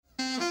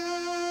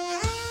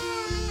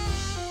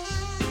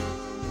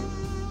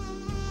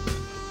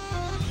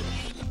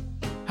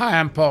Hi,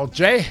 I'm Paul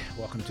J.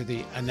 Welcome to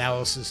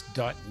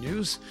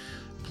theAnalysis.news.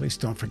 Please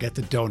don't forget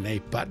the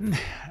donate button,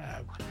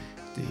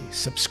 the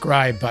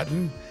subscribe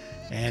button.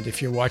 And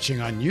if you're watching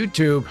on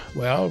YouTube,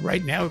 well,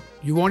 right now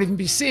you won't even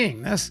be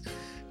seeing this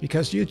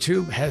because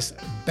YouTube has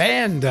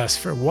banned us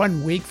for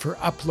 1 week for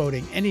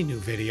uploading any new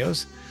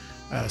videos.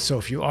 So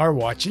if you are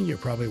watching, you're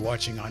probably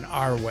watching on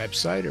our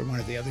website or one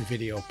of the other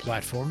video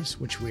platforms,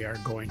 which we are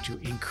going to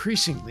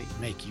increasingly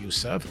make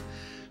use of.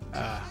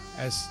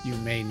 As you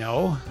may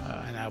know,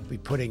 and I'll be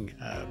posting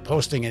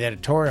an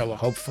editorial,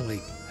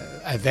 hopefully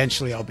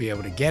eventually I'll be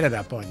able to get it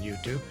up on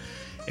YouTube,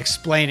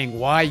 explaining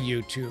why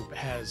YouTube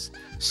has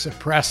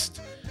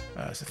suppressed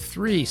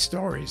 3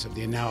 stories of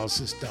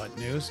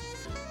theAnalysis.news,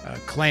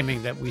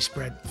 claiming that we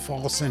spread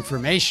false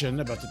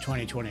information about the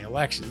 2020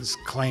 elections,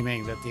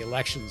 claiming that the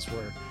elections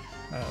were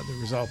the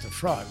result of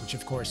fraud, which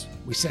of course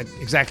we said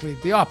exactly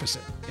the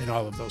opposite in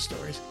all of those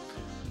stories.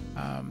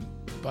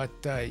 But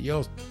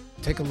you'll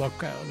take a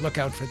look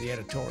out for the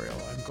editorial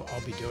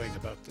I'll be doing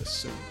about this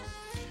soon.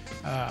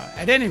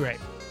 At any rate,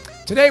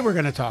 today we're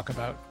going to talk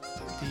about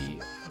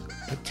the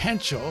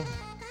potential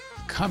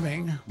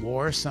coming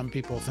war, some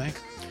people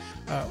think,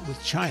 with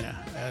China,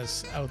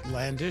 as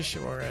outlandish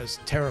or as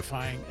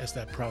terrifying as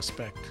that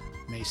prospect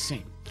may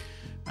seem.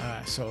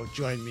 So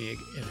join me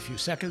in a few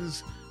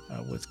seconds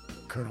with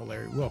Colonel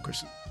Larry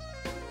Wilkerson.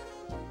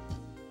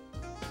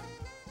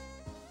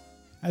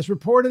 As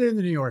reported in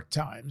the New York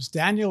Times,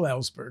 Daniel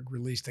Ellsberg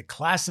released a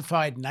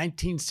classified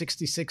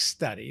 1966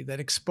 study that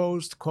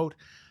exposed, quote,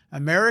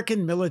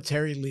 American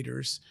military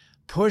leaders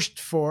pushed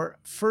for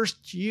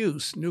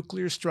first-use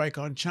nuclear strike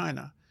on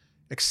China,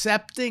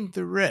 accepting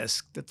the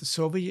risk that the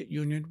Soviet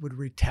Union would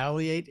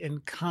retaliate in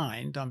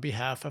kind on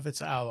behalf of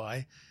its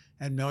ally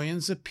and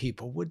millions of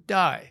people would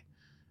die.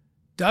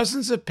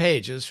 Dozens of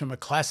pages from a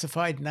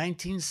classified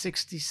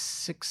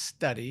 1966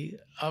 study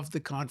of the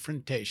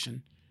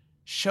confrontation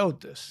showed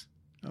this.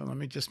 Now, let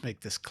me just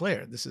make this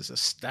clear. This is a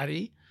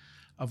study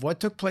of what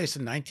took place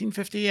in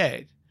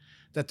 1958,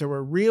 that there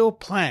were real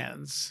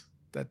plans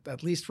that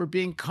at least were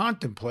being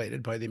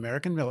contemplated by the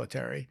American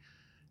military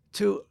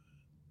to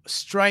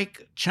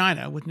strike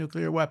China with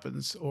nuclear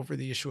weapons over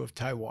the issue of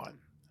Taiwan.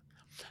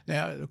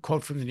 Now, a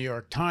quote from the New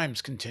York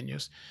Times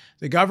continues,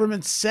 the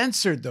government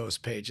censored those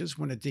pages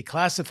when it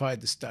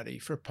declassified the study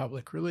for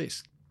public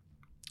release.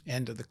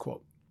 End of the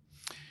quote.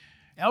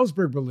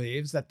 Ellsberg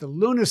believes that the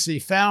lunacy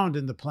found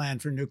in the plan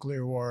for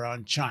nuclear war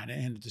on China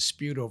and a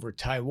dispute over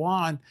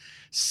Taiwan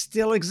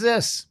still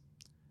exists.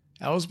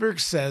 Ellsberg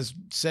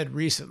said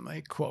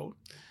recently, quote,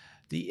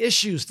 the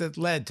issues that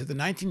led to the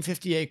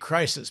 1958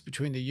 crisis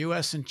between the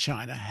U.S. and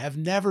China have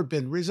never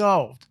been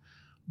resolved.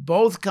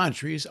 Both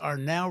countries are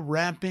now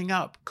ramping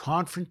up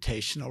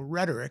confrontational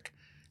rhetoric,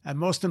 and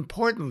most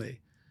importantly,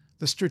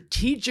 the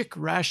strategic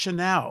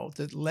rationale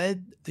that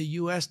led the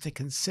U.S. to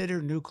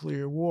consider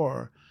nuclear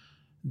war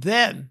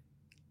then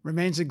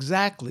remains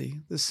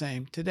exactly the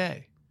same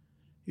today.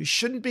 You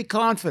shouldn't be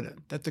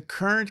confident that the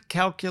current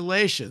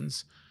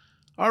calculations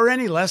are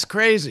any less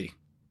crazy.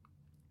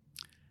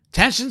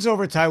 Tensions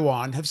over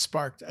Taiwan have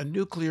sparked a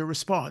nuclear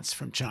response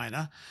from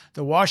China.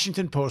 The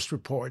Washington Post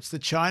reports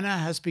that China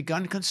has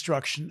begun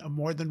construction of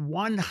more than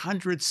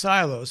 100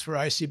 silos for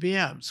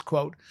ICBMs,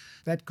 quote,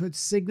 that could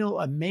signal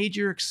a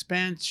major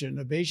expansion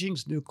of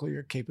Beijing's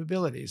nuclear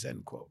capabilities,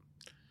 end quote.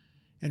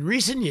 In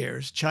recent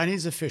years,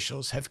 Chinese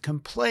officials have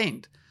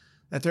complained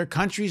that their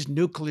country's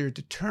nuclear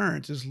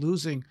deterrent is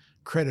losing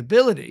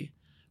credibility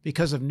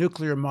because of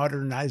nuclear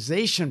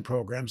modernization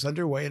programs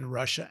underway in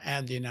Russia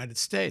and the United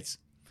States.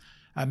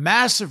 A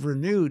massive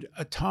renewed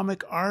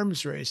atomic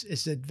arms race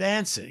is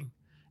advancing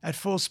at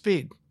full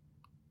speed.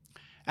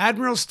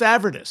 Admiral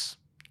Stavridis,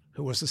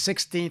 who was the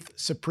 16th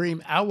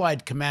Supreme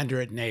Allied Commander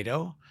at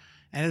NATO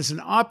and is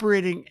an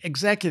operating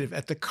executive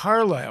at the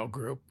Carlyle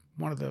Group,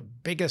 one of the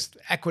biggest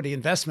equity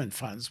investment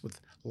funds with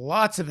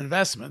lots of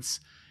investments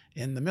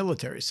in the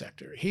military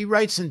sector. He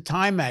writes in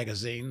Time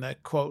magazine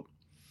that, quote,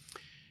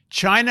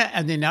 China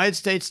and the United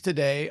States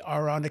today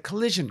are on a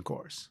collision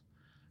course.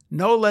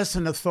 No less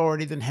an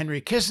authority than Henry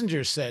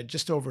Kissinger said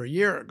just over a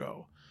year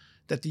ago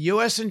that the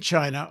U.S. and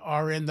China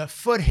are in the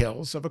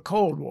foothills of a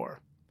Cold War.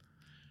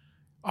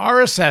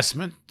 Our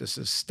assessment, this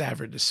is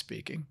Stavridis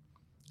speaking,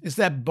 is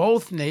that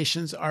both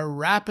nations are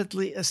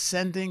rapidly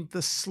ascending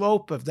the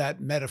slope of that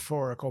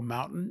metaphorical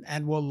mountain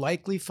and will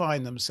likely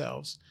find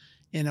themselves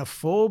in a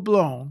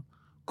full-blown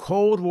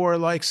Cold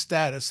War-like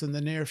status in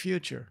the near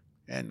future,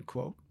 end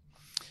quote.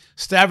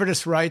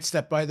 Stavridis writes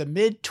that by the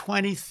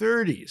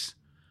mid-2030s,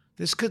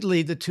 this could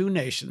lead the two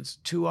nations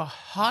to a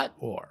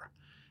hot war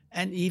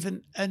and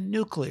even a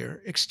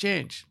nuclear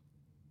exchange.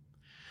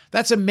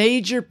 That's a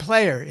major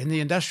player in the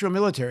industrial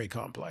military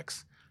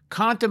complex,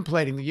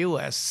 contemplating the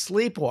U.S.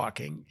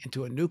 sleepwalking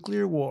into a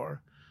nuclear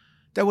war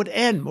that would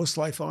end most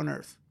life on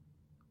Earth.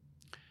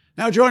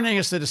 Now, joining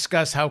us to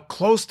discuss how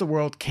close the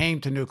world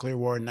came to nuclear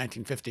war in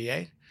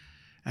 1958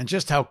 and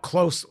just how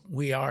close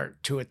we are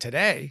to it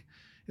today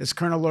is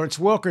Colonel Lawrence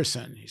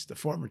Wilkerson. He's the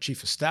former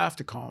Chief of Staff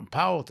to Colin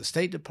Powell at the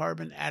State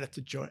Department and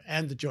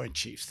the Joint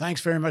Chiefs.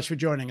 Thanks very much for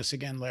joining us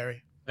again,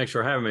 Larry. Thanks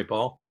for having me,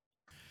 Paul.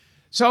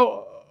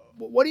 So,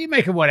 what do you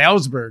make of what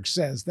Ellsberg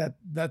says that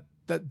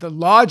the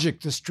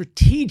logic, the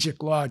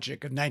strategic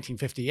logic of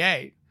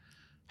 1958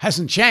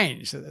 hasn't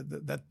changed?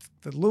 That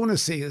the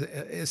lunacy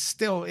is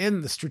still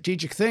in the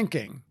strategic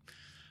thinking,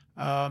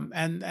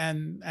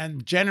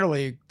 and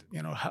generally,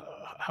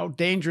 how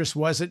dangerous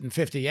was it in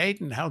 '58,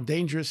 and how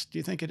dangerous do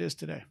you think it is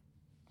today?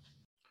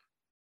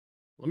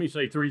 Let me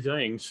say three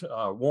things.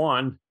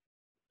 One,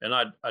 and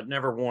I'd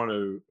never want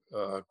to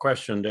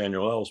question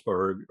Daniel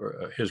Ellsberg,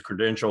 or his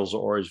credentials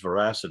or his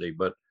veracity,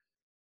 but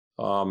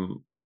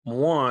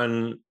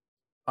one,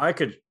 I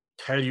could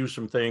tell you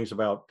some things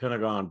about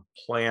Pentagon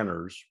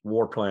planners,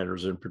 war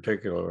planners in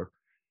particular,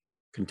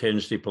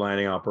 contingency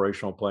planning,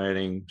 operational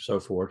planning, so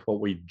forth, what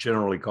we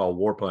generally call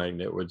war planning,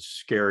 that would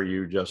scare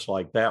you just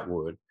like that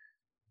would.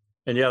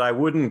 And yet I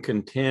wouldn't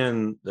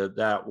contend that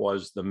that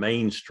was the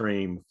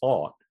mainstream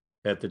thought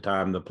at the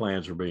time the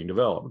plans were being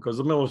developed, because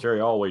the military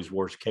always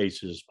worst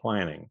cases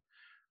planning.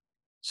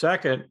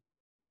 Second,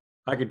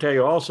 I can tell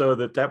you also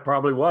that that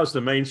probably was the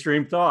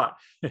mainstream thought.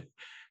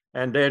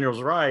 And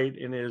Daniel's right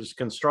in his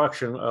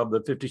construction of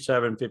the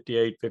 57,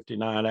 58,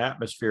 59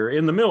 atmosphere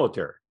in the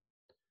military.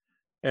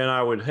 And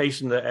I would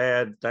hasten to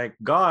add, thank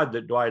God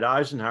that Dwight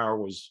Eisenhower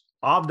was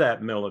of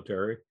that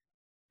military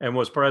and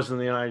was president of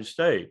the United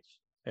States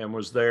and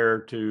was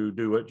there to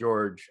do what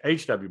George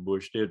H.W.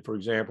 Bush did, for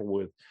example,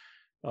 with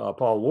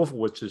Paul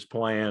Wolfowitz's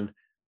plan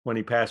when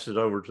he passed it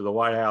over to the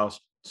White House.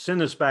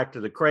 Send us back to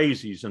the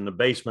crazies in the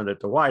basement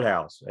at the White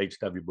House,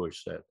 H.W.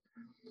 Bush said.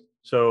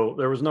 So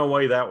there was no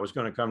way that was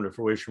going to come to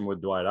fruition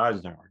with Dwight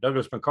Eisenhower.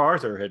 Douglas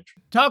MacArthur had...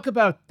 Talk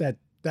about that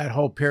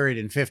whole period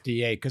in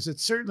 '58, because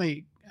it's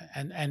certainly,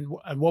 and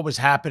what was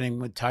happening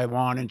with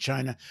Taiwan and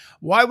China.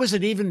 Why was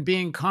it even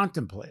being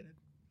contemplated?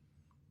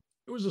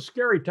 It was a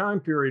scary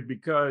time period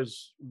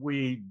because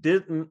we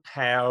didn't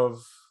have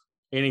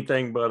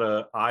anything but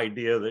an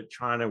idea that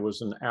China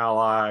was an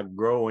ally,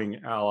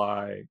 growing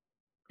ally,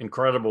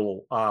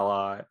 incredible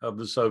ally of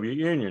the Soviet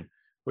Union,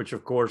 which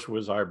of course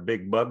was our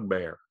big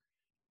bugbear.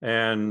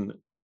 And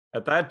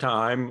at that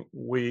time,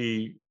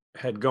 we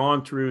had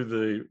gone through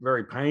the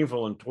very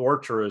painful and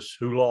torturous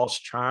Who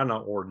Lost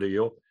China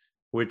ordeal,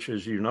 which,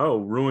 as you know,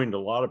 ruined a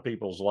lot of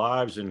people's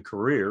lives and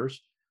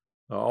careers,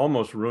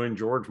 almost ruined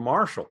George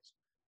Marshall's,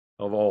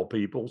 of all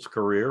people's,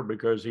 career,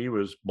 because he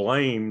was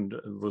blamed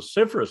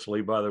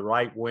vociferously by the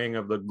right wing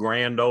of the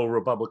grand old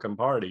Republican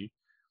Party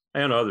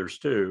and others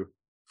too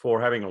for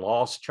having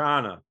lost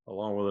China,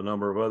 along with a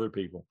number of other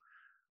people.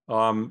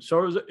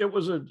 So it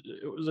was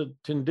a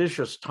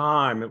tenditious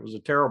time. It was a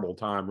terrible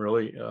time,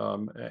 really,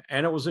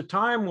 and it was a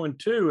time when,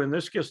 too, and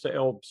this gets to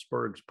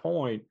Ellsberg's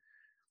point,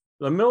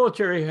 the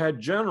military had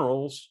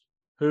generals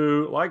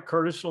who, like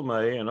Curtis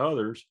LeMay and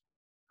others,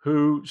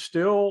 who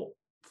still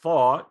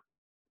thought,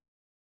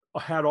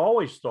 had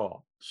always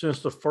thought,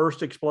 since the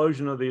first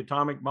explosion of the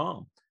atomic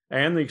bomb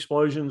and the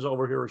explosions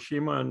over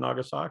Hiroshima and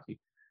Nagasaki,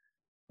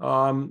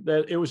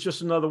 that it was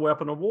just another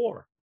weapon of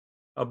war,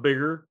 a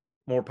bigger,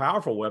 more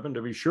powerful weapon,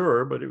 to be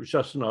sure, but it was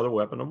just another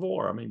weapon of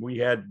war. I mean, we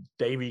had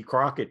Davy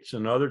Crockett's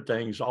and other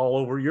things all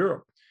over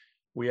Europe.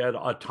 We had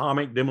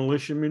atomic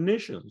demolition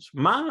munitions,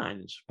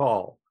 mines,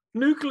 Paul,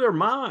 nuclear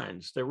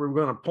mines that we were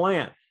going to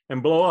plant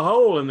and blow a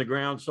hole in the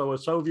ground so a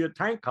Soviet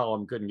tank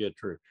column couldn't get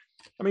through.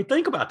 I mean,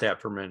 think about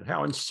that for a minute,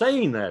 how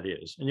insane that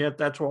is. And yet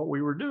that's what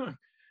we were doing.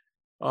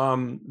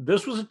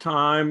 This was a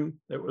time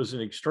that was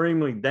an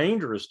extremely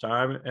dangerous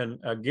time. And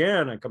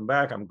again, I come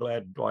back, I'm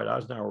glad Dwight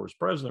Eisenhower was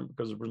president,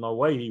 because there was no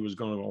way he was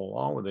going to go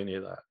along with any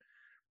of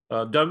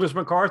that. Douglas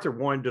MacArthur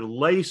wanted to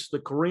lace the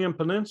Korean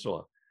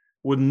Peninsula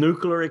with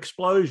nuclear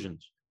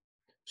explosions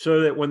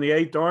so that when the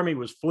Eighth Army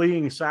was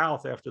fleeing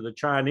south after the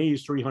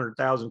Chinese,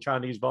 300,000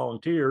 Chinese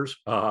volunteers,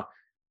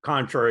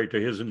 contrary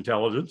to his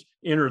intelligence,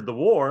 entered the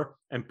war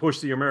and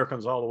pushed the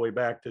Americans all the way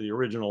back to the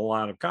original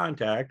line of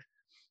contact,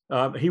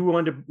 he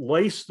wanted to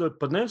lace the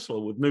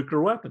peninsula with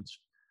nuclear weapons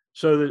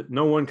so that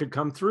no one could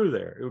come through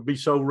there. It would be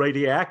so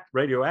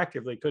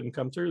radioactive they couldn't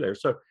come through there.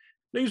 So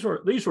these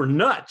were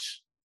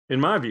nuts, in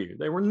my view.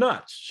 They were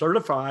nuts,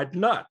 certified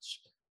nuts.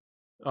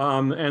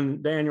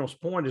 And Daniel's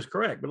point is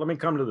correct. But let me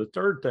come to the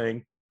third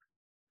thing.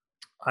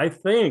 I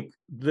think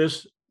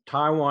this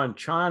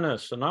Taiwan-China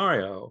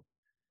scenario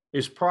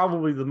is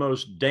probably the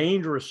most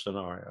dangerous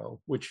scenario,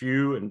 which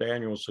you and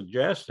Daniel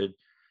suggested,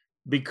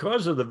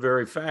 because of the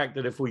very fact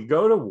that if we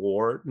go to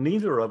war,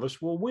 neither of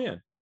us will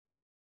win.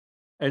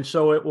 And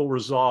so it will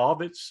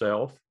resolve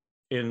itself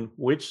in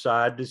which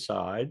side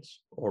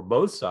decides, or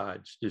both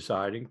sides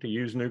deciding, to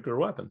use nuclear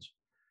weapons.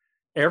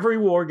 Every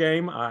war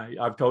game,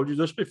 I've told you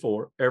this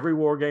before, every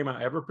war game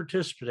I ever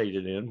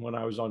participated in when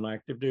I was on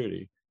active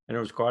duty, and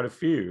there was quite a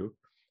few,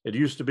 it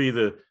used to be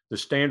the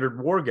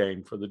standard war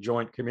game for the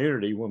joint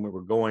community when we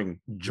were going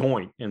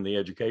joint in the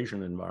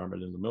education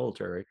environment in the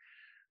military,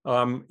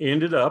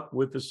 ended up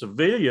with the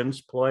civilians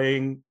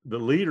playing the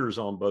leaders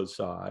on both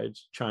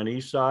sides,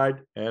 Chinese side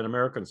and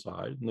American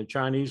side. And the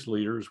Chinese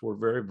leaders were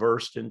very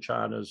versed in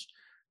China's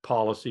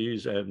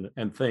policies and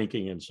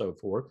thinking and so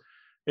forth.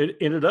 It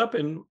ended up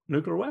in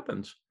nuclear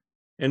weapons.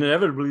 And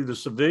inevitably, the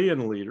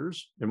civilian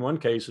leaders, in one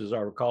case, as I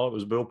recall, it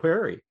was Bill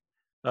Perry,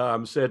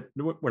 said,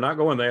 we're not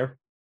going there.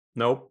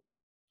 Nope,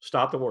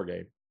 stop the war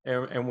game.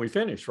 And we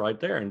finished right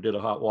there and did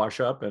a hot wash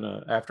up and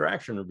an after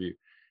action review.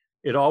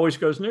 It always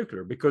goes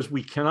nuclear because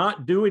we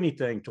cannot do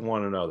anything to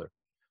one another.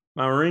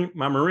 My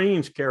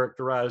Marines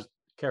characterized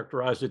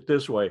it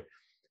this way: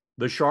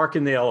 the shark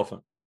and the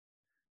elephant.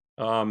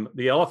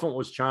 The elephant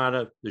was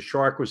China. The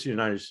shark was the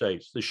United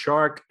States. The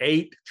shark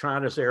ate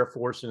China's Air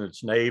Force and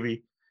its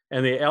Navy,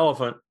 and the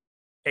elephant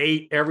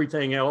ate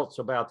everything else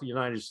about the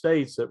United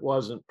States that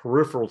wasn't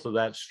peripheral to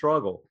that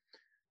struggle.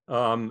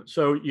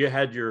 So you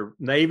had your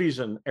navies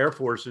and air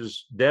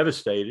forces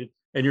devastated,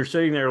 and you're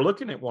sitting there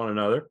looking at one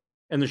another,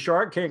 and the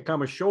shark can't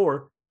come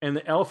ashore, and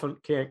the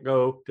elephant can't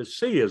go to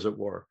sea, as it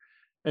were.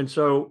 And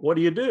so what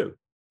do?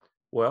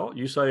 Well,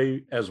 you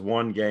say, as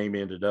one game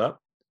ended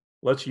up,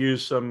 let's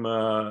use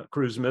some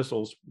cruise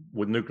missiles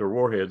with nuclear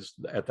warheads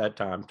at that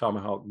time,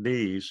 Tomahawk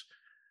Ds.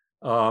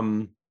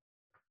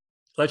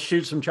 Let's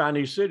shoot some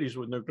Chinese cities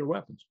with nuclear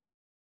weapons.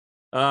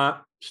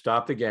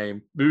 Stop the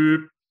game.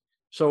 Boop.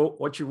 So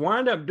what you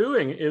wind up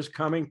doing is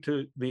coming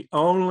to the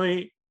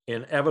only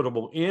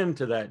inevitable end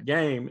to that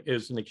game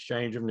is an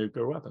exchange of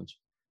nuclear weapons.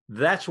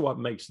 That's what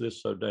makes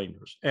this so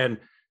dangerous. And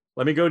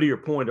let me go to your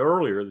point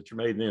earlier that you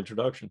made in the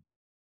introduction.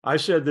 I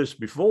said this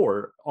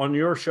before on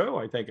your show,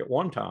 I think at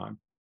one time.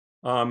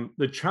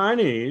 The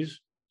Chinese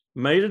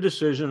made a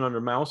decision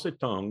under Mao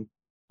Zedong,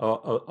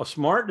 a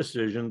smart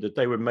decision, that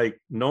they would make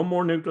no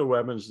more nuclear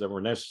weapons that were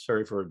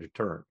necessary for a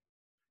deterrent.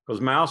 Because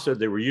Mao said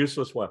they were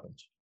useless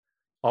weapons.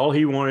 All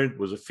he wanted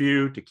was a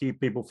few to keep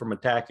people from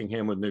attacking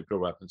him with nuclear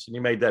weapons. And he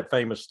made that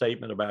famous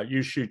statement about,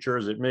 you shoot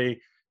yours at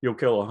me, you'll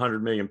kill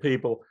 100 million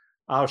people.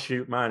 I'll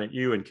shoot mine at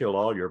you and kill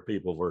all your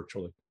people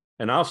virtually.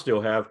 And I'll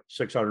still have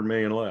 600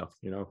 million left,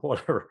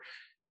 whatever.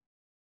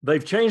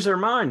 They've changed their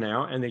mind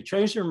now, and they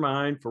changed their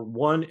mind for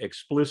one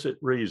explicit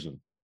reason.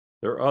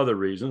 There are other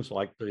reasons,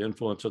 like the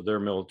influence of their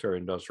military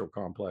industrial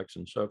complex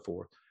and so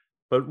forth.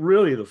 But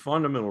really, the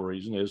fundamental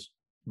reason is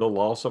the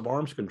loss of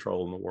arms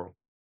control in the world.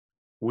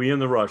 We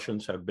and the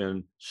Russians have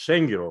been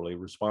singularly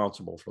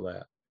responsible for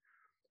that.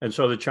 And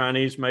so the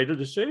Chinese made a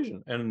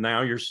decision, and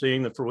now you're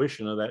seeing the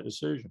fruition of that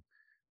decision.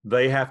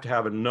 They have to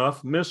have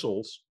enough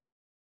missiles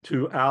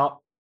to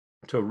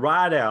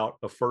ride out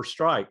a first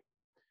strike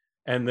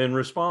and then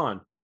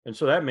respond. And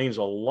so that means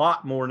a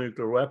lot more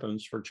nuclear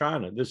weapons for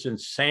China. This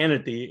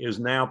insanity is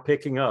now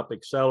picking up,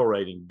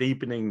 accelerating,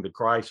 deepening the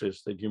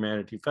crisis that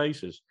humanity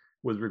faces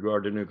with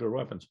regard to nuclear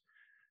weapons.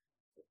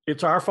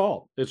 It's our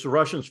fault. It's the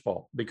Russians'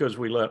 fault because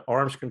we let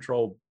arms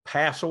control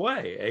pass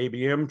away.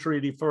 ABM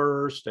treaty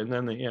first, and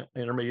then the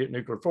Intermediate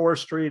Nuclear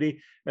Force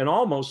Treaty, and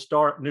almost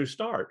new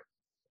start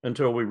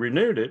until we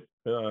renewed it.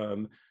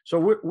 So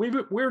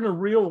we're in a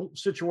real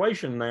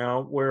situation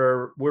now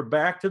where we're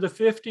back to the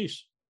 50s,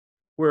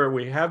 where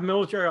we have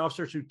military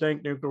officers who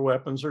think nuclear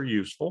weapons are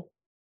useful.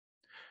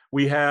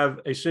 We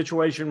have a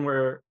situation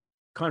where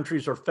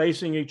countries are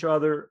facing each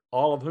other,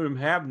 all of whom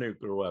have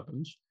nuclear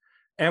weapons.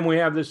 And we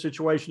have this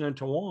situation in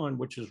Taiwan,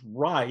 which is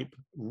ripe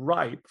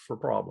for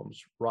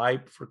problems,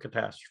 ripe for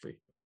catastrophe.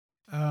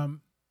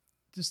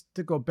 Just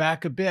to go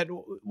back a bit,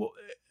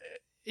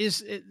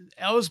 is it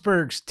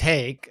Ellsberg's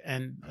take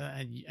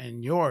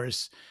and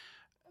yours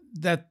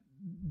that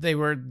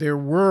there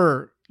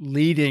were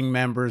leading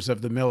members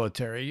of the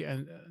military,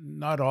 and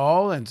not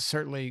all, and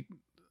certainly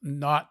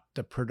not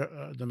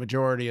the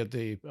majority of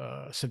the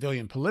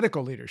civilian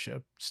political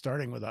leadership,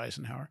 starting with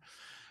Eisenhower,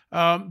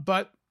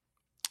 but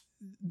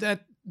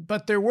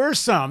there were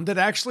some that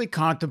actually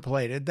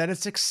contemplated that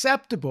it's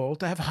acceptable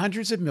to have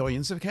hundreds of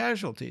millions of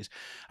casualties.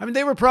 I mean,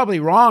 they were probably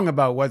wrong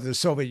about whether the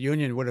Soviet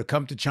Union would have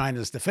come to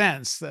China's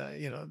defense.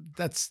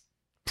 That's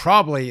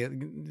probably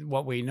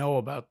what we know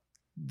about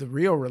the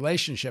real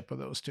relationship of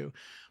those two.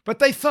 But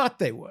they thought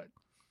they would.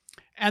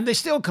 And they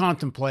still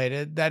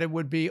contemplated that it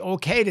would be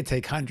okay to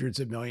take hundreds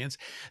of millions.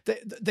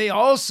 They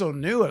also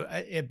knew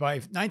by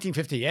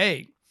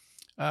 1958,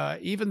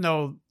 even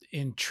though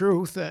in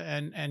truth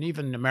and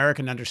even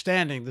American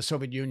understanding, the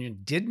Soviet Union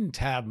didn't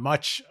have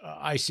much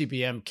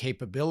ICBM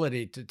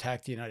capability to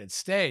attack the United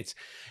States.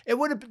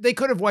 They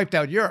could have wiped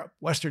out Europe,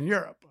 Western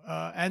Europe,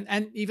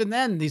 and even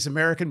then, these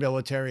American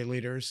military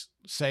leaders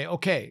say,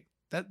 "Okay,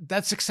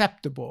 that's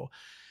acceptable."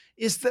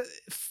 Is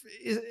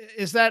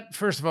that,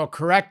 first of all,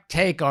 correct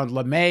take on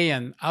LeMay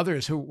and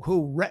others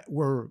who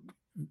were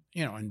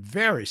in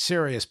very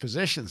serious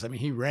positions? I mean,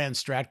 he ran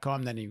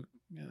Stratcom, then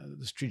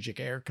the Strategic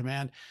Air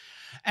Command.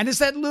 And is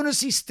that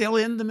lunacy still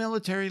in the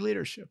military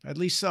leadership, at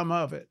least some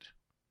of it?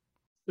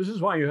 This is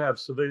why you have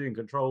civilian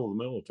control of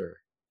the military.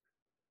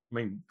 I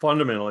mean,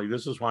 fundamentally,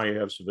 this is why you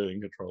have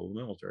civilian control of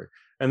the military.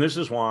 And this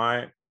is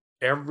why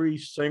every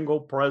single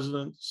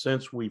president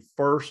since we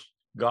first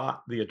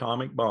got the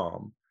atomic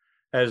bomb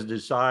has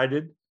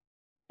decided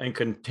and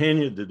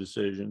continued the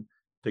decision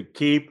to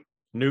keep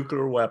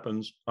nuclear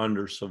weapons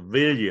under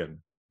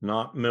civilian,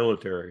 not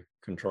military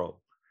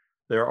control.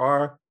 There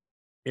are,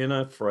 in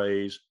a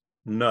phrase,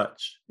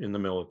 nuts in the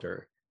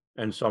military,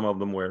 and some of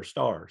them wear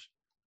stars.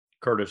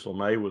 Curtis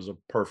LeMay was a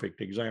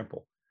perfect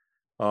example.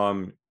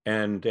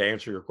 And to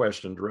answer your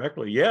question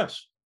directly,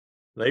 yes,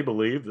 they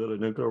believed that a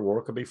nuclear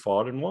war could be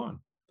fought and won.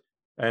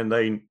 And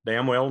they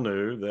damn well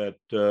knew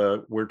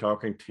that we're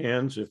talking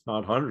tens, if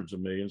not hundreds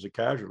of millions of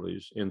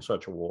casualties in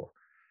such a war.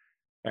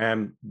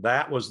 And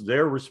that was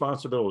their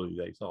responsibility,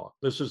 they thought.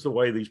 This is the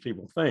way these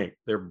people think.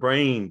 Their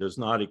brain does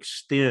not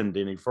extend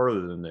any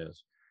further than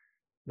this,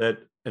 that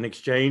an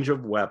exchange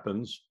of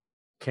weapons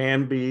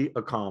can be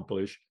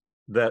accomplished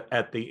that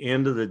at the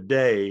end of the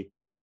day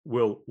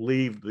will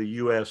leave the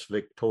U.S.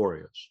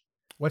 victorious.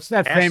 What's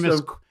that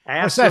famous?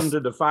 Ask them to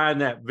define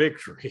that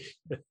victory.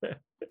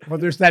 Well,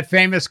 there's that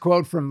famous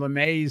quote from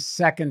LeMay's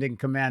second in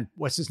command.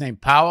 What's his name?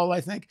 Powell,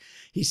 I think.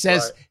 He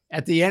says, right,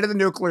 at the end of the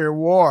nuclear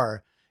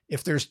war,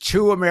 if there's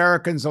 2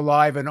 Americans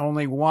alive and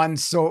only 1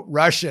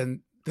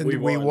 Russian, then we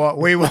won.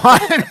 We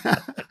won.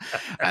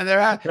 And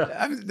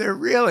they're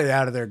really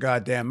out of their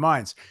goddamn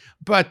minds.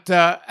 But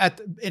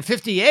in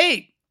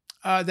 58,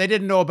 they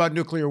didn't know about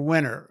nuclear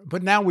winter,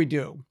 but now we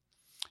do.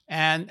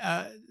 And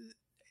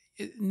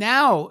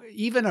now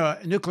even a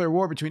nuclear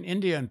war between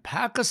India and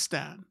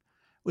Pakistan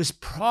was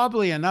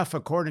probably enough,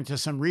 according to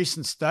some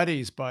recent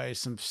studies by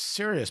some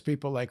serious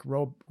people like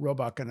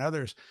Roebuck and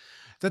others,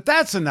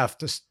 that's enough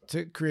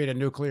to create a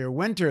nuclear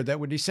winter that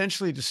would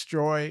essentially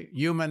destroy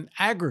human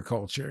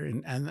agriculture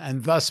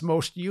and thus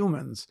most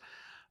humans.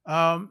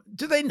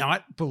 Do they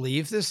not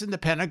believe this in the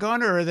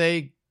Pentagon, or are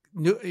they,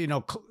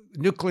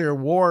 nuclear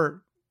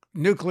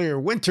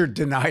winter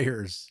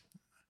deniers?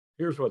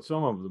 Here's what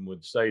some of them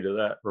would say to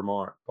that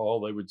remark, Paul.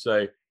 They would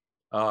say,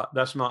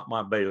 "That's not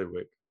my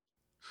bailiwick.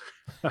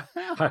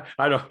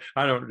 I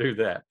don't do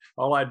that.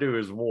 All I do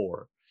is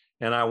war,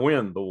 and I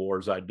win the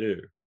wars I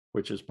do,"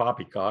 which is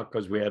poppycock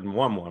because we hadn't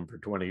won one for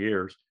 20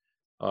 years.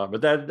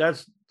 But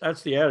that's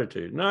the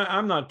attitude. No,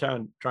 I'm not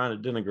trying to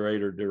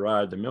denigrate or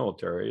deride the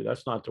military.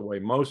 That's not the way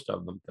most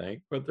of them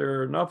think, but there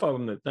are enough of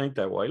them that think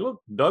that way.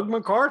 Look, Doug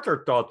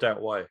MacArthur thought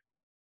that way.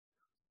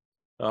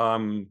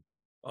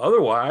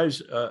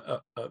 Otherwise,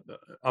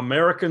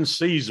 American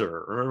Caesar,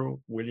 or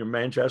William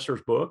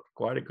Manchester's book,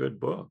 quite a good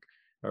book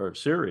or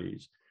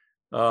series.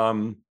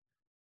 There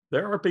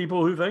are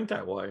people who think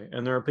that way,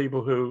 and there are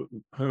people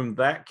whom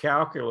that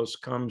calculus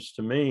comes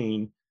to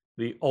mean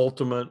the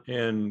ultimate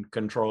in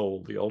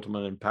control, the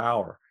ultimate in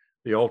power,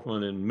 the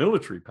ultimate in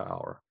military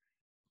power.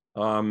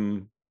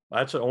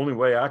 That's the only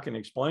way I can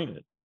explain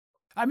it.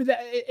 I mean,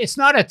 it's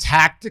not a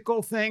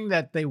tactical thing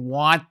that they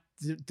want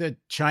the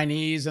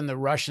Chinese and the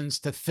Russians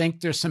to think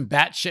there's some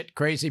batshit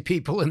crazy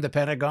people in the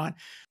Pentagon.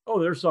 Oh,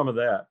 there's some of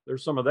that.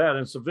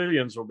 And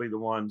civilians will be the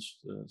ones,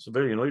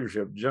 civilian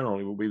leadership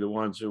generally will be the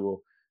ones who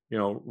will,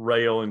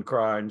 rail and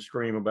cry and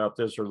scream about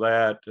this or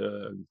that,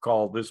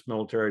 call this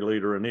military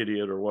leader an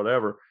idiot or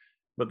whatever.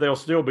 But they'll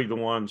still be the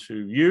ones who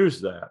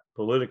use that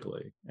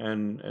politically.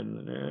 And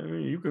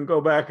you can go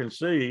back and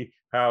see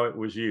how it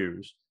was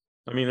used.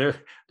 I mean,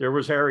 there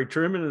was Harry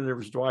Truman and there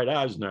was Dwight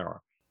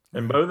Eisenhower.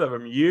 And both of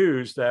them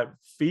used that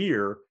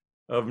fear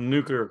of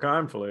nuclear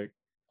conflict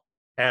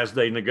as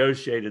they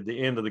negotiated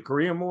the end of the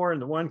Korean War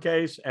in the one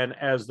case, and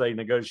as they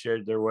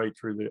negotiated their way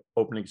through the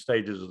opening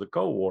stages of the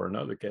Cold War in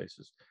other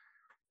cases.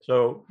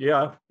 So,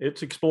 yeah,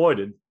 it's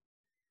exploited.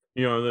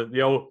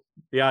 The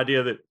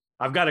idea that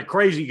I've got a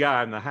crazy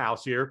guy in the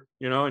house here,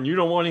 and you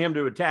don't want him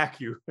to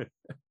attack you.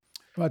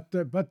 But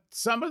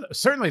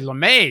certainly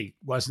LeMay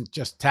wasn't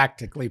just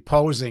tactically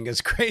posing as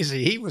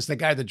crazy. He was the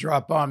guy that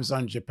dropped bombs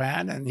on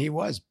Japan, and he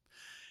was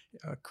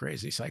a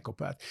crazy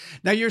psychopath.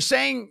 Now, you're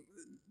saying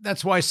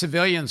that's why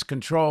civilians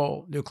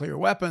control nuclear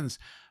weapons,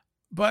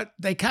 but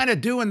they kind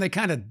of do and they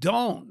kind of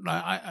don't.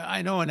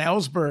 I know in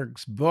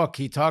Ellsberg's book,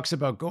 he talks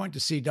about going to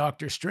see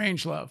Dr.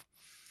 Strangelove,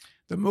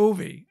 the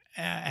movie,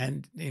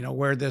 and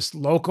where this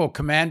local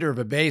commander of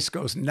a base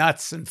goes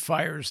nuts and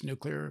fires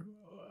nuclear.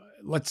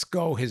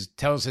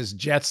 Tells his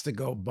jets to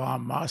go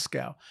bomb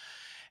Moscow.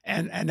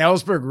 And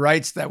Ellsberg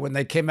writes that when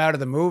they came out of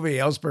the movie,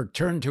 Ellsberg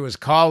turned to his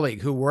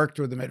colleague who worked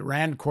with him at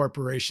Rand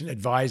Corporation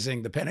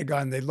advising the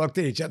Pentagon. They looked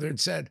at each other and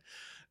said,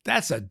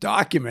 "That's a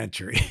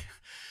documentary."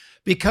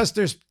 Because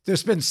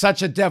there's been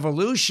such a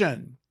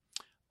devolution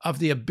of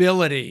the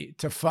ability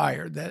to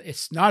fire that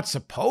it's not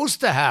supposed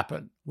to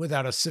happen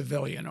without a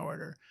civilian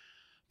order.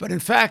 But in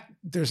fact,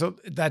 there's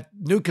that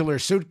nuclear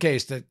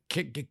suitcase that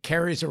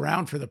carries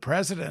around for the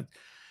president.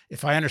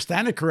 If I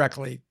understand it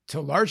correctly, to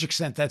a large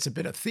extent, that's a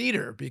bit of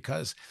theater,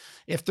 because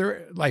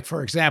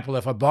for example,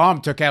 if a bomb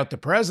took out the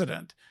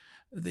president,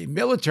 the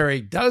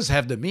military does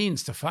have the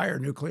means to fire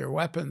nuclear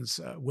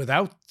weapons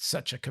without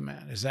such a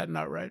command. Is that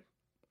not right?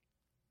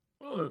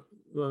 Well,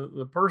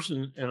 the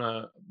person in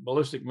a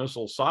ballistic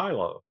missile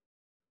silo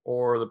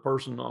or the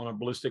person on a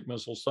ballistic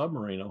missile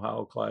submarine,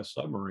 Ohio-class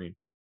submarine,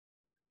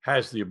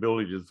 has the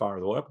ability to fire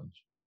the weapons.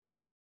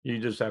 You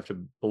just have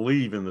to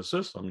believe in the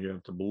system. You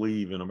have to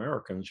believe in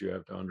Americans. You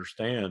have to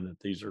understand that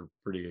these are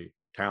pretty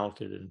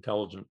talented,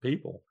 intelligent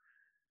people.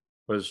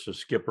 Whether it's the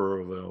skipper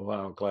of an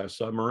Ohio-class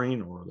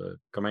submarine or the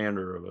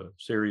commander of a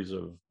series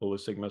of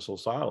ballistic missile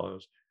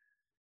silos.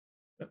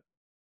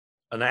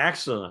 An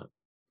accident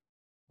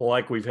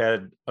like we've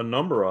had a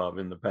number of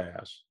in the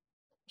past,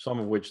 some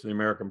of which the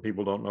American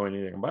people don't know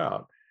anything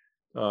about,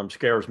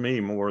 scares me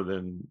more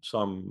than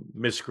some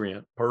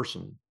miscreant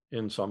person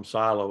in some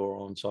silo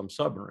or on some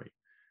submarine.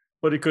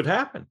 But it could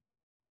happen.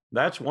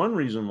 That's one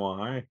reason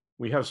why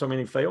we have so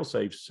many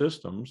fail-safe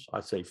systems. I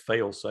say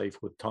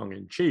fail-safe with tongue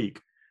in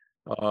cheek.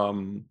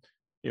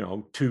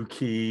 Two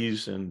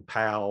keys and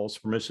PALs,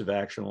 permissive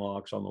action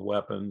locks on the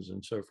weapons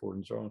and so forth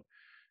and so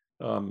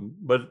on.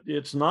 But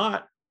it's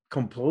not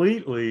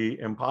completely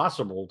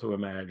impossible to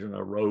imagine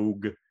a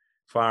rogue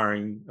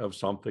firing of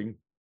something.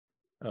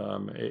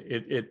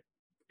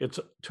 It's,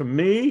 to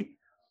me,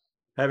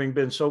 having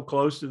been so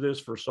close to this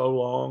for so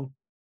long,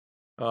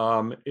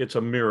 it's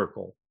a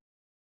miracle,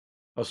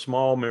 a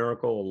small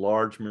miracle, a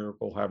large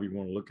miracle, however you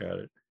want to look at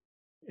it,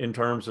 in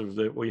terms of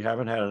that we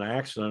haven't had an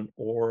accident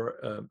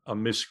or a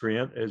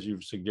miscreant, as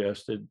you've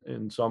suggested,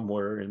 in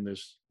somewhere in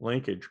this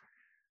linkage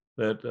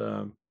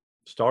that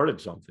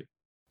started something.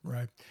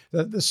 Right.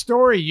 The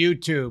story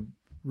YouTube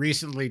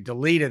recently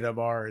deleted of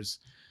ours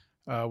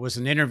was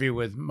an interview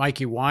with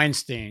Mikey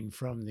Weinstein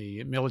from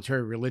the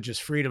Military Religious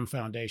Freedom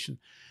Foundation.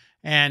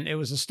 And it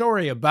was a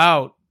story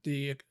about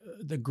the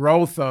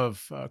growth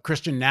of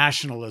Christian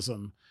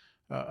nationalism,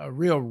 a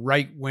real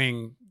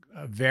right-wing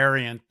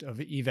variant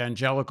of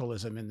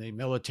evangelicalism in the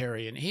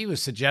military. And he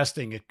was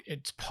suggesting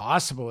it's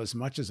possible as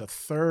much as a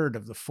third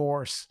of the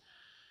force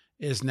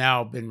is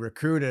now been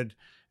recruited,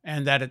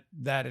 and that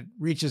it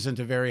reaches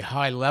into very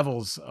high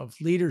levels of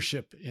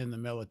leadership in the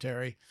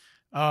military.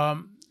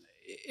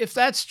 If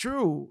that's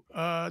true,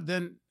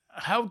 then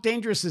how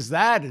dangerous is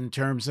that in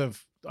terms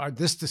of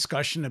this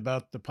discussion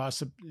about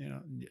the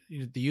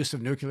use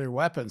of nuclear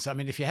weapons? I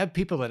mean, if you have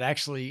people that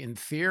actually, in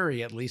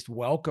theory, at least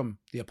welcome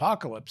the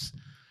apocalypse,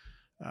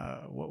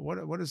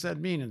 what does that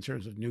mean in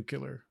terms of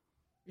nuclear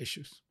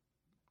issues?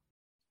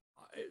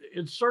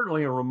 It's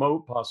certainly a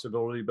remote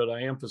possibility, but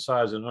I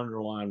emphasize an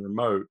underlying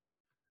remote.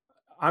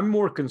 I'm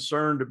more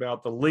concerned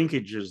about the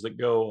linkages that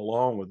go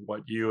along with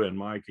what you and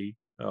Mikey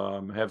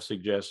have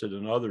suggested,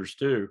 and others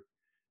too.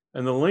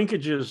 And the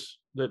linkages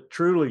that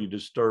truly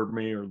disturb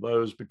me are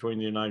those between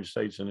the United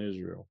States and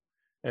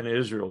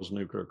Israel's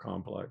nuclear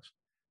complex.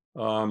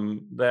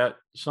 That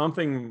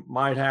something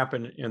might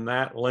happen in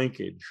that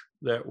linkage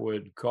that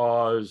would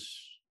cause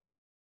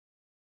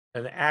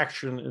an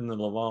action in the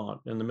Levant,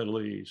 in the Middle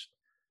East,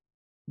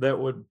 that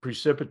would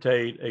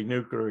precipitate a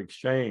nuclear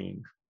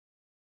exchange.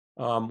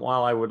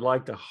 While I would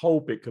like to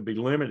hope it could be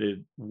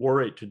limited,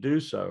 were it to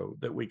do so,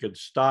 that we could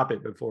stop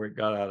it before it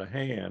got out of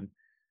hand,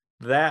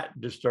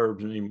 that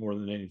disturbs me more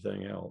than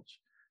anything else.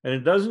 And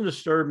it doesn't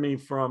disturb me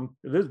from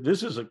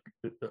this is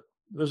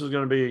going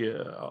to be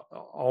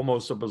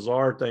almost a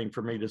bizarre thing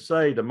for me to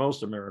say to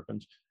most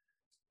Americans,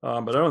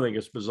 but I don't think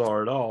it's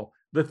bizarre at all.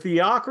 The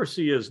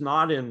theocracy is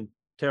not in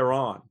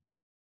Tehran.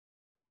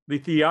 The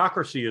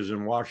theocracy is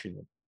in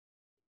Washington.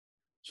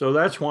 So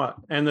that's why,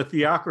 and the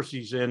theocracy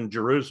is in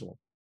Jerusalem.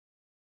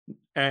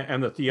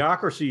 And the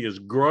theocracy is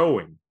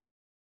growing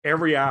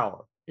every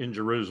hour in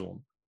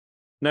Jerusalem.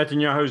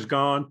 Netanyahu's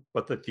gone,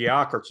 but the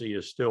theocracy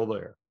is still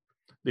there.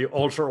 The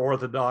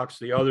ultra-Orthodox,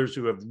 the others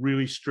who have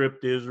really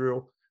stripped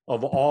Israel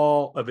of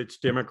all of its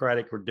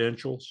democratic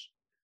credentials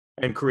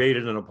and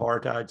created an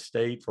apartheid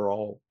state for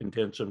all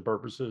intents and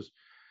purposes,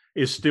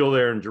 is still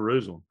there in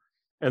Jerusalem.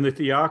 And the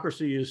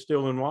theocracy is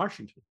still in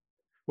Washington.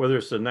 Whether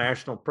it's the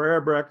National Prayer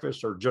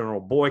Breakfast or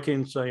General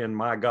Boykin saying,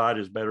 my God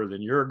is better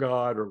than your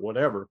God, or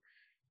whatever,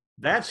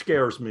 that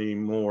scares me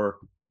more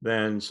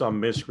than some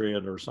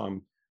miscreant or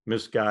some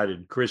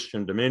misguided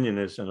Christian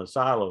dominionist in a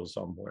silo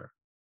somewhere.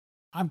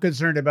 I'm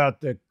concerned about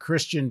the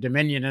Christian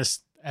dominionists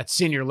at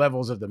senior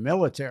levels of the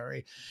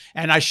military.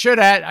 And I should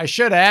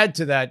add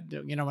to that,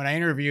 when I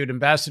interviewed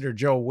Ambassador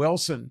Joe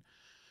Wilson,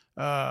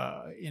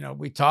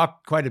 we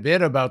talked quite a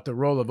bit about the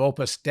role of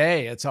Opus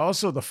Dei. It's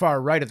also the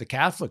far right of the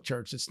Catholic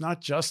Church. It's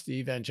not just the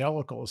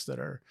evangelicals that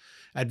are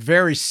at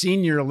very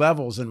senior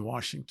levels in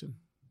Washington.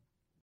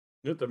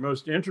 The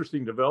most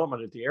interesting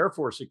development at the Air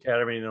Force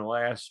Academy in the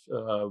last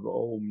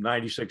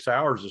 96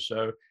 hours or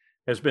so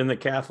has been the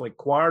Catholic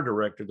choir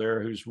director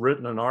there, who's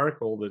written an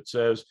article that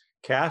says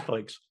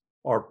Catholics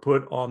are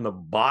put on the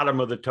bottom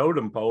of the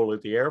totem pole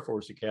at the Air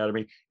Force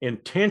Academy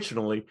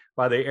intentionally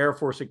by the Air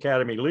Force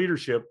Academy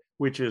leadership,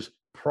 which is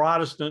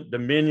Protestant,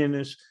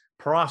 dominionist,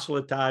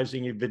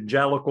 proselytizing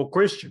evangelical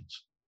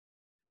Christians.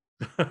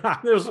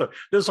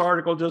 This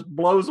article just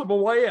blows them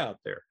away out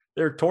there.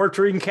 They're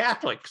torturing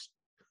Catholics.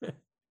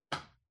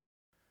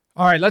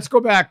 All right, let's go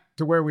back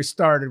to where we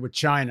started with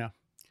China.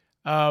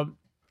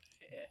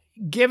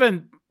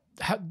 Given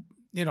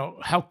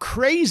how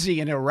crazy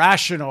and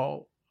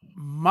irrational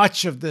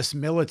much of this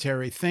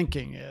military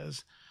thinking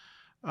is,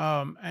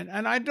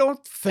 and I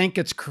don't think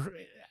it's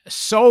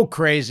so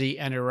crazy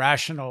and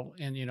irrational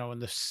in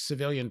the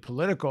civilian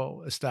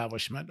political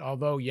establishment,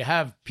 although you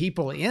have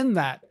people in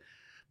that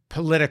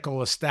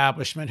political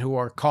establishment who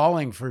are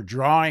calling for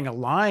drawing a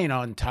line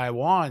on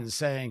Taiwan,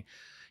 saying,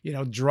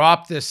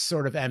 drop this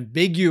sort of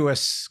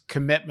ambiguous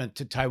commitment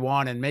to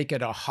Taiwan and make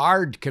it a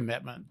hard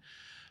commitment.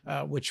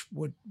 which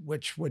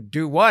would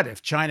do what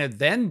if China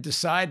then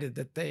decided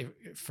that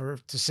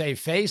to save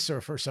face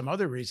or for some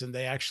other reason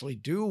they actually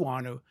do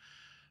want to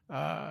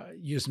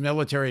use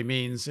military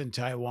means in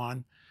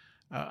Taiwan.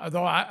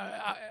 Although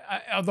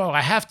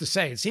I have to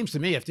say, it seems to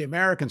me if the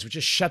Americans would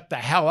just shut the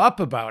hell up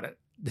about it,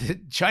 the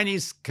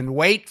Chinese can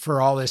wait for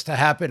all this to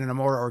happen in a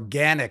more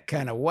organic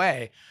kind of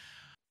way.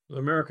 The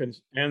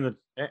Americans and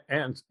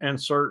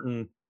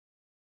certain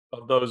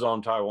of those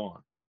on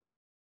Taiwan,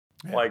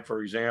 Yeah. like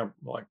for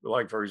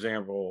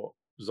example,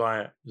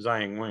 Tsai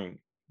Ing-wen,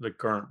 the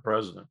current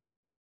president,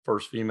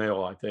 first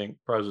female, I think,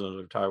 president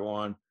of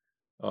Taiwan,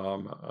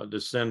 a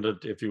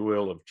descendant, if you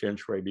will, of Chen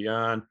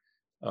Shui-bian,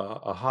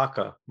 a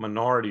Hakka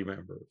minority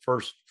member,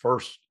 first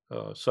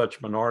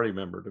such minority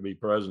member to be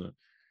president,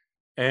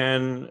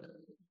 and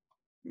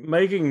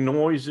making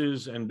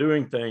noises and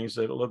doing things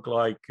that look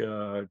like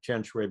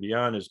Chen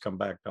Shui-bian has come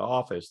back to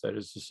office. That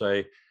is to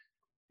say,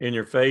 in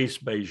your face,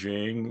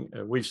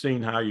 Beijing. We've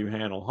seen how you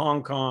handle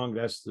Hong Kong.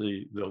 That's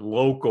the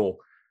local,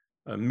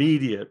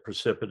 immediate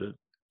precipitant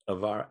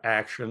of our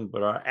action.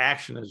 But our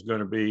action is going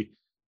to be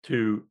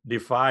to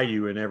defy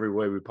you in every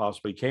way we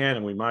possibly can.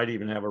 And we might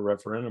even have a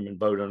referendum and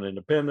vote on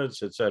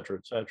independence, et cetera,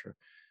 et cetera.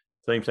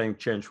 Same thing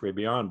Chen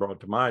Shui-bian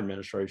brought to my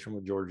administration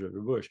with George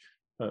W. Bush.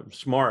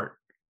 Smart.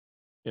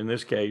 In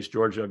this case,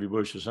 George W.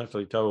 Bush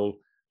essentially told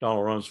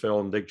Donald Rumsfeld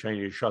and Dick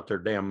Cheney to shut their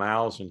damn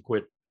mouths and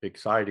quit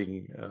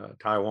exciting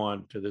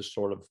Taiwan to this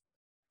sort of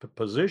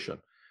position.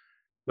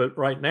 But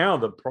right now,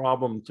 the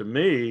problem to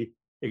me,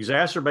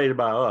 exacerbated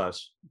by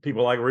us,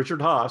 people like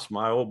Richard Haas,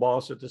 my old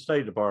boss at the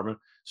State Department,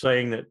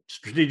 saying that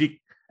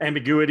strategic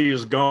ambiguity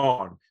is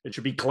gone. It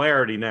should be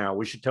clarity now.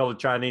 We should tell the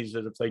Chinese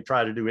that if they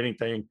try to do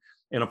anything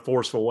in a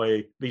forceful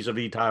way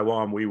vis-a-vis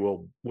Taiwan, we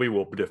will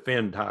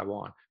defend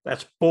Taiwan.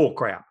 That's bull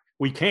crap.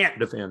 We can't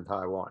defend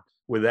Taiwan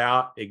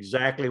without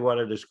exactly what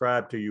I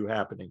described to you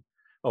happening,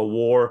 a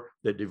war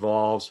that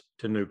devolves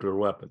to nuclear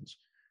weapons.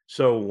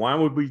 So why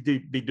would we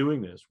be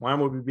doing this? Why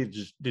would we be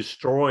just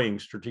destroying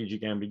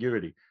strategic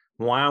ambiguity?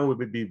 Why would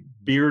we be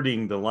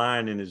bearding the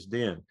lion in his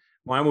den?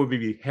 Why would we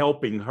be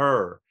helping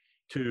her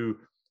to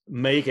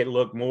make it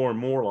look more and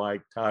more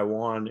like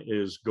Taiwan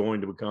is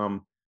going to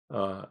become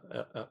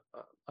a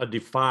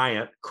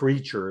defiant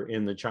creature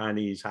in the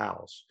Chinese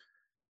house?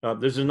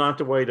 This is not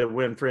the way to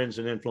win friends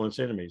and influence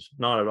enemies.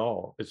 Not at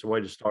all. It's a way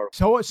to start.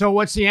 So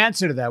what's the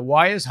answer to that?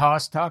 Why is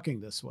Haas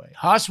talking this way?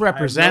 Haas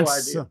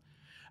represents,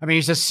 I mean,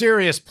 he's a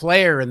serious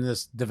player in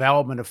this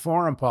development of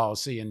foreign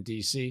policy in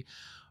D.C.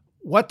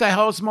 What the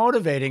hell is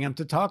motivating him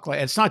to talk like?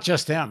 It's not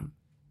just him.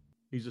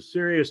 He's a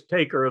serious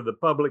taker of the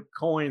public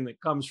coin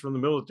that comes from the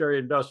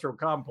military-industrial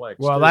complex.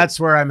 Well, that's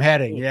where I'm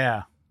heading.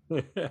 Yeah.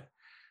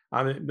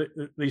 I mean,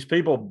 these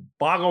people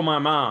boggle my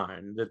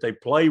mind that they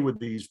play with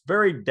these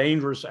very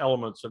dangerous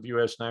elements of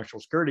U.S. national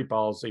security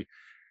policy,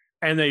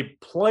 and they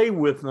play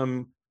with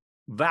them,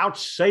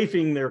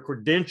 vouchsafing their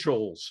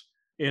credentials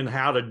in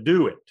how to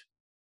do it.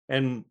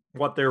 And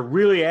what they're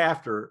really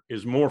after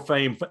is more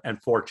fame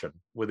and fortune,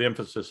 with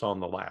emphasis on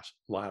the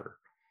latter.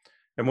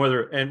 And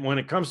when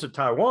it comes to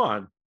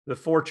Taiwan, the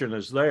fortune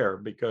is there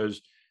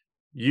because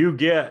you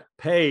get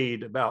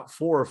paid about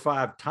 4 or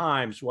 5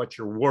 times what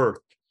you're worth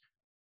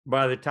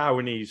by the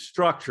Taiwanese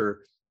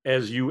structure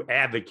as you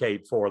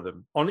advocate for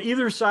them on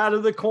either side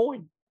of the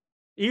coin,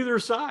 either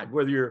side,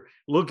 whether you're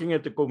looking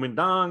at the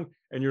Kuomintang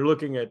and you're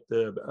looking at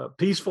the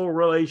peaceful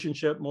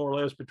relationship, more or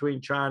less, between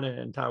China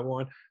and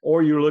Taiwan,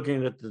 or you're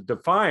looking at the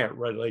defiant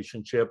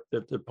relationship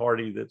that the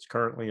party that's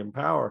currently in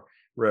power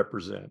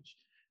represents.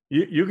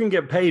 You can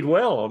get paid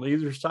well on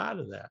either side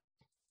of that.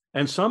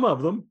 And some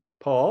of them,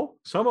 Paul,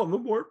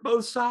 work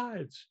both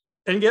sides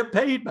and get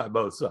paid by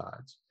both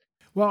sides.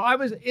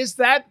 Well, is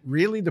that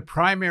really the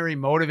primary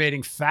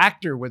motivating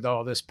factor with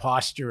all this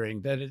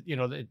posturing, that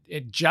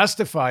it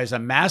justifies a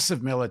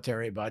massive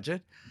military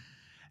budget?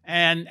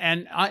 And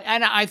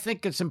I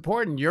think it's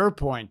important, your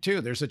point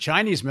too. There's a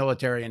Chinese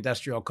military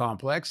industrial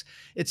complex.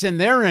 It's in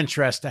their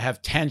interest to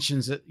have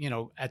tensions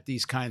at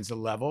these kinds of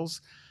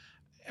levels.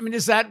 I mean,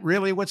 is that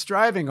really what's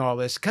driving all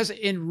this? Because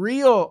in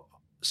real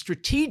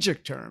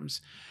strategic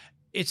terms,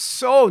 it's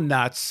so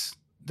nuts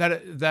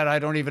that I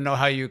don't even know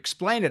how you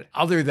explain it,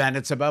 other than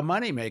it's about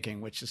money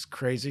making, which is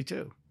crazy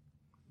too.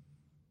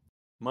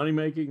 Money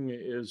making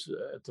is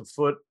at the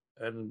foot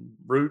and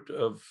root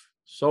of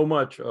so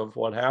much of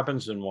what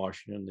happens in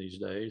Washington these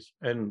days,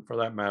 and for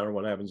that matter,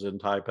 what happens in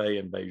Taipei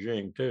and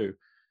Beijing too.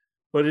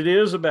 But it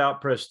is about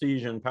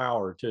prestige and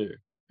power too,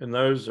 and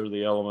those are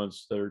the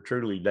elements that are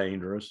truly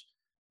dangerous.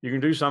 You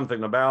can do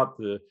something about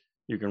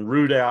you can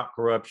root out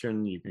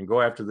corruption, you can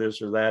go after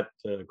this or that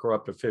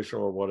corrupt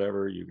official or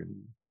whatever, you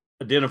can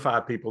identify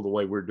people the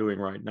way we're doing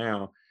right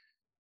now.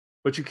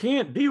 But you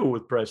can't deal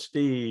with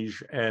prestige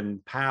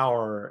and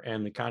power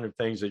and the kind of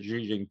things that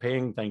Xi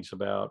Jinping thinks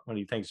about when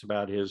he thinks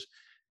about his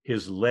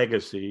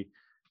legacy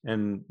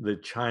and the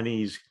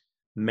Chinese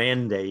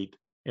mandate.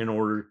 In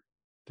order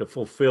to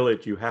fulfill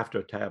it, you have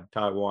to have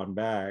Taiwan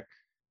back.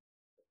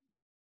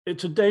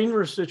 It's a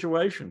dangerous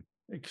situation,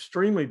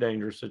 extremely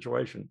dangerous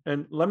situation.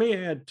 And let me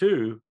add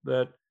too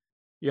that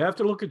You have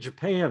to look at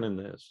Japan in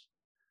this.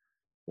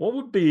 What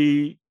would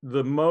be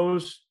the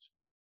most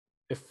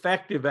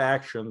effective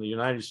action the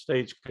United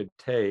States could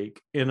take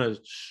in a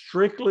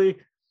strictly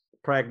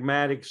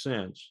pragmatic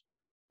sense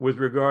with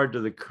regard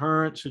to the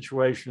current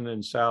situation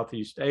in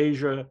Southeast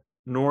Asia,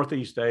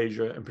 Northeast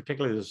Asia, and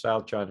particularly the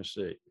South China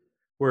Sea,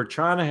 where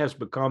China has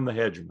become the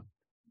hegemon?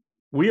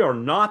 We are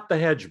not the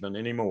hegemon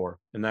anymore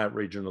in that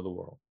region of the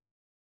world.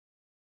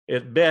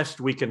 At best,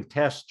 we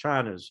contest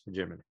China's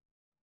hegemony,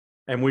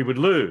 and we would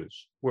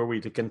lose. Were we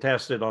to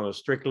contest it on a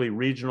strictly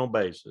regional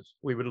basis,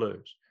 we would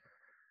lose.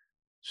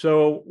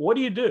 So what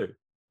do?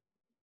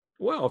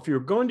 Well, if you're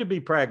going to be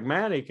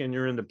pragmatic and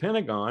you're in the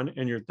Pentagon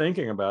and you're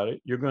thinking about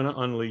it, you're going to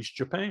unleash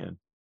Japan.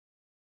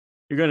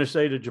 You're going to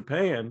say to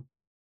Japan,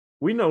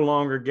 we no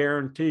longer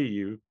guarantee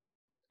you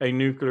a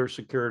nuclear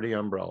security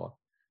umbrella.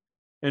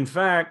 In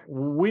fact,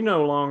 we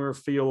no longer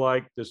feel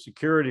like the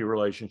security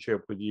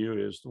relationship with you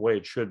is the way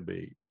it should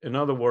be. In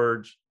other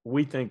words,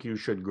 we think you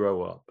should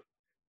grow up.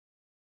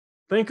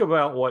 Think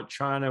about what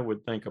China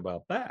would think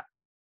about that,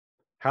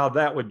 how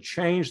that would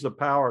change the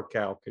power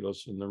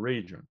calculus in the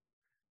region.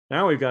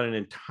 Now we've got an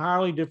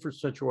entirely different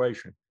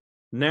situation.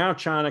 Now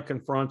China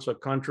confronts a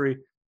country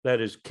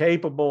that is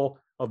capable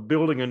of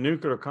building a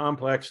nuclear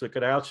complex that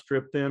could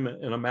outstrip them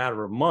in a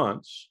matter of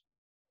months.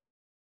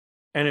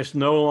 And it's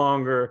no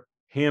longer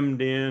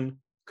hemmed in,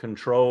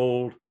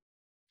 controlled,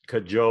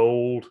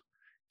 cajoled,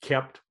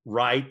 kept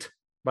right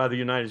by the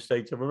United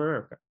States of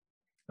America.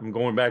 I'm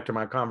going back to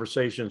my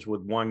conversations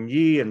with Wang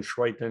Yi and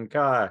Shui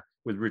Tenkai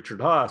with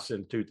Richard Haas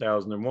in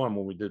 2001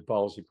 when we did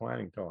policy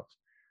planning talks.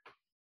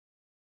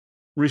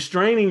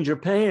 Restraining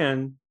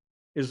Japan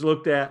is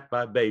looked at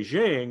by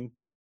Beijing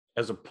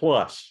as a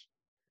plus.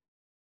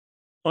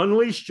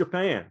 Unleash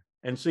Japan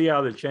and see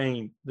how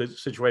the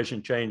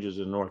situation changes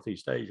in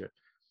Northeast Asia.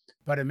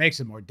 But it makes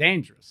it more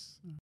dangerous.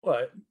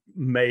 Well,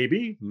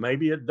 maybe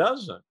it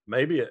doesn't.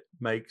 Maybe it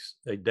makes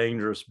a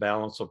dangerous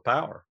balance of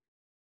power.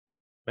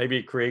 Maybe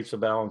it creates a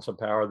balance of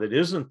power that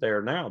isn't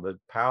there now.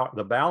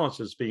 The balance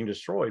is being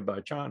destroyed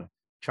by China.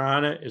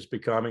 China is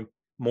becoming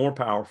more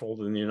powerful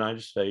than the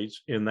United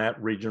States in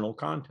that regional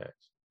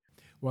context.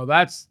 Well,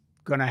 that's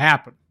going to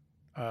happen.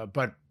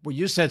 But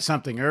you said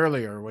something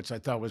earlier, which I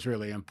thought was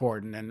really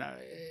important. And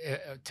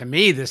to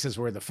me, this is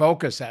where the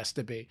focus has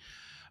to be.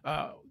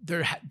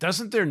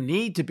 Doesn't there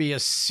need to be a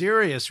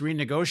serious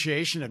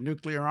renegotiation of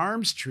nuclear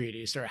arms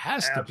treaties? There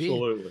has to be.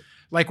 Absolutely.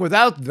 Like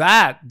without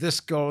that,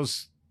 this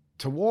goes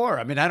to war.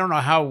 I mean, I don't know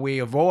how we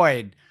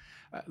avoid,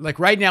 like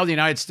right now, the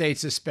United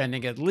States is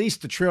spending at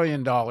least $1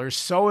 trillion.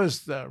 So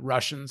is the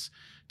Russians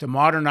to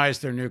modernize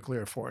their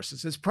nuclear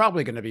forces. It's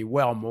probably going to be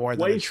well more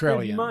than $1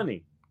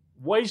 trillion.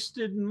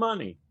 Wasted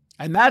money.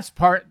 And that's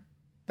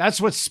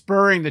what's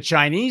spurring the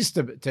Chinese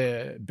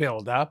to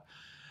build up.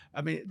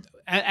 I mean,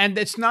 and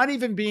it's not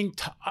even being,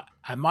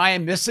 am I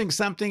missing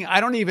something? I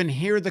don't even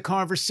hear the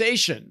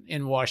conversation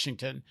in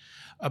Washington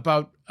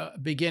about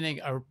beginning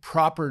a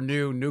proper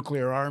new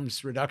nuclear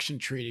arms reduction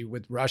treaty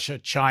with Russia,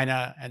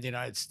 China, and the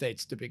United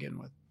States to begin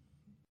with.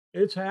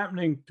 It's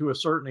happening to a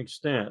certain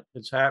extent.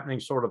 It's happening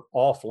sort of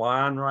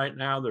offline right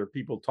now. There are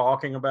people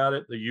talking about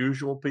it, the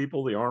usual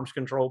people, the arms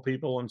control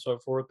people and so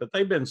forth, but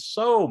they've been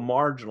so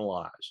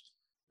marginalized.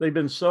 They've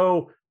been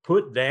so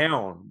put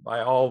down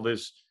by all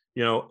this,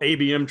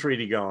 ABM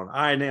treaty gone,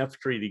 INF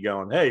treaty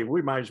gone. Hey,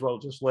 we might as well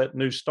just let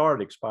New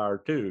START expire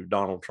too,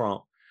 Donald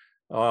Trump.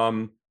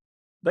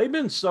 They've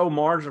been so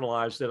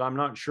marginalized that I'm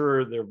not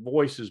sure their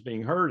voice is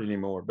being heard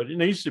anymore, but it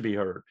needs to be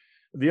heard.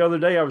 The other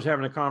day, I was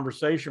having a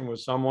conversation with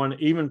someone,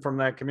 even from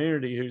that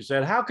community, who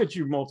said, how could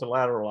you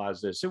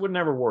multilateralize this? It would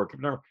never work.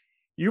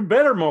 You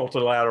better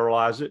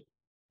multilateralize it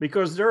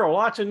because there are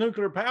lots of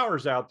nuclear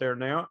powers out there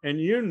now, and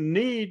you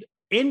need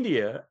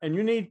India, and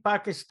you need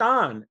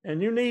Pakistan,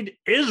 and you need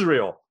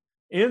Israel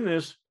in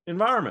this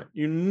environment.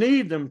 You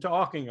need them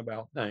talking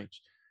about things.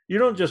 You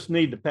don't just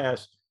need to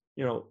pass,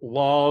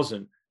 laws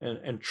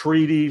and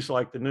treaties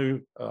like the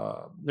new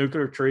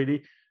nuclear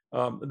treaty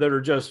that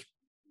are just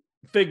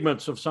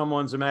figments of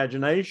someone's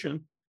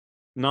imagination.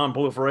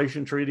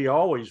 Non-proliferation treaty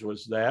always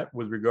was that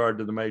with regard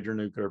to the major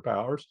nuclear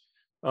powers.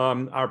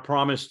 Our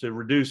promise to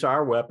reduce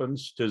our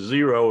weapons to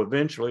zero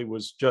eventually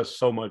was just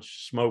so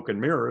much smoke and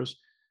mirrors.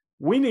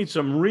 We need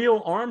some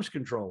real arms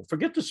control.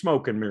 Forget the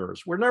smoke and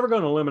mirrors. We're never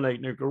going to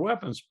eliminate nuclear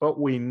weapons, but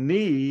we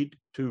need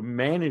to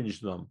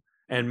manage them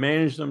and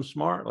manage them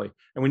smartly.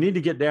 And we need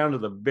to get down to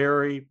the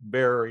very,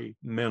 very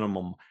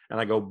minimum. And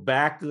I go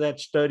back to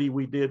that study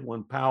we did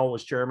when Powell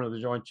was chairman of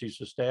the Joint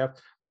Chiefs of Staff.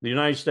 The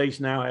United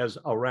States now has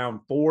around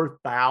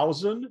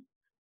 4,000.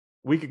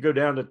 We could go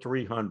down to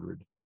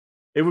 300.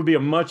 It would be a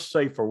much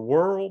safer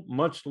world,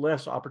 much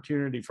less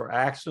opportunity for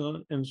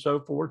accident and so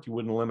forth. You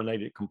wouldn't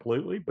eliminate it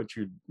completely, but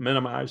you'd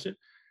minimize it.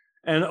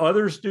 And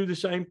others do the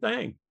same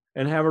thing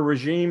and have a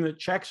regime that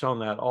checks on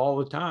that all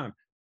the time.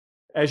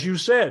 As you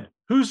said,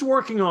 who's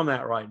working on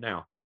that right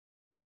now?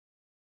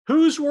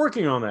 Who's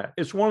working on that?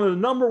 It's one of the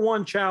number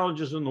one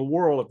challenges in the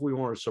world if we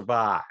want to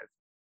survive.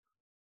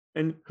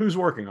 And who's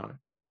working on it?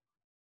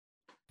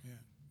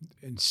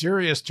 Yeah. In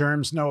serious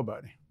terms,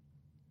 nobody.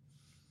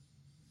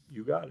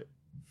 You got it.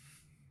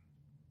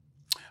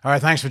 All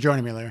right. Thanks for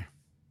joining me, Larry.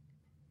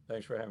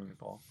 Thanks for having me,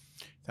 Paul.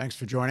 Thanks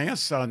for joining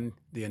us on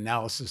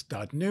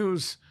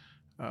theAnalysis.news.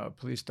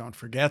 Please don't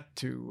forget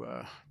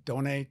to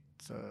donate,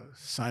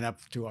 sign up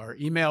to our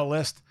email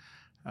list.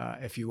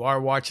 If you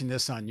are watching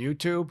this on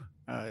YouTube,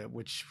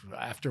 which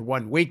after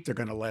 1 week they're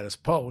going to let us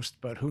post,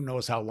 but who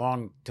knows how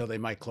long till they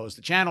might close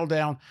the channel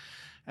down,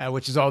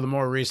 which is all the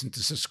more reason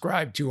to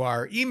subscribe to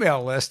our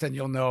email list, and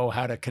you'll know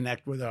how to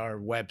connect with our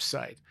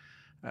website.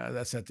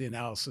 That's at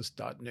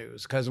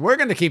theAnalysis.news, because we're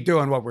going to keep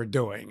doing what we're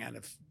doing. And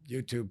if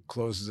YouTube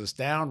closes us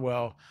down,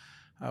 well,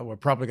 we're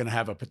probably going to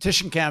have a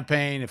petition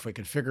campaign. If we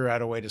can figure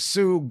out a way to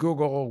sue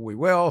Google, we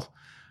will.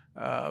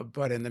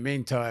 But in the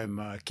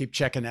meantime, keep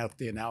checking out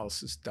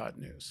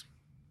theAnalysis.news.